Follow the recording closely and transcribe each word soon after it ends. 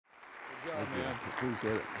Good job, man.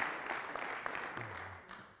 Appreciate it.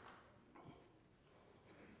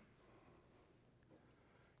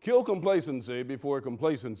 Kill complacency before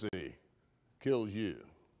complacency kills you.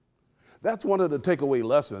 That's one of the takeaway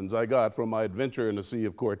lessons I got from my adventure in the Sea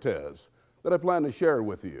of Cortez that I plan to share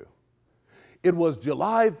with you. It was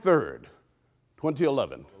July 3rd,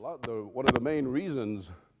 2011. One of the main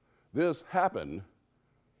reasons this happened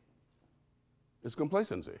is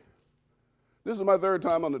complacency. This is my third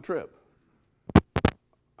time on the trip.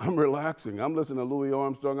 I'm relaxing. I'm listening to Louis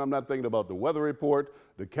Armstrong. I'm not thinking about the weather report.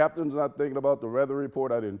 The captain's not thinking about the weather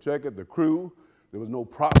report. I didn't check it. The crew, there was no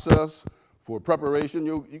process for preparation.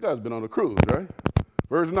 You guys been on a cruise, right?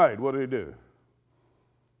 First night, what do they do?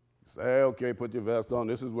 Say, okay, put your vest on.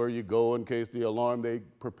 This is where you go in case the alarm. They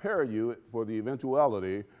prepare you for the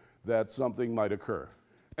eventuality that something might occur.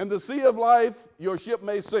 In the sea of life, your ship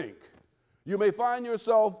may sink. You may find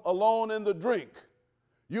yourself alone in the drink.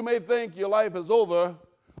 You may think your life is over,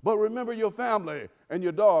 but remember your family and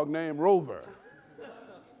your dog named Rover.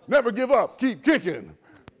 Never give up. Keep kicking.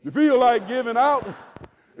 You feel like giving out,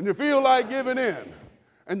 and you feel like giving in,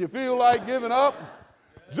 and you feel like giving up,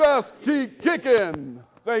 just keep kicking.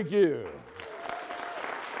 Thank you.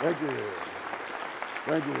 Thank you.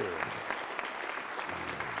 Thank you.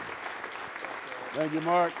 Thank you,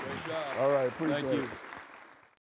 Mark. Great job. All right, appreciate Thank you. it.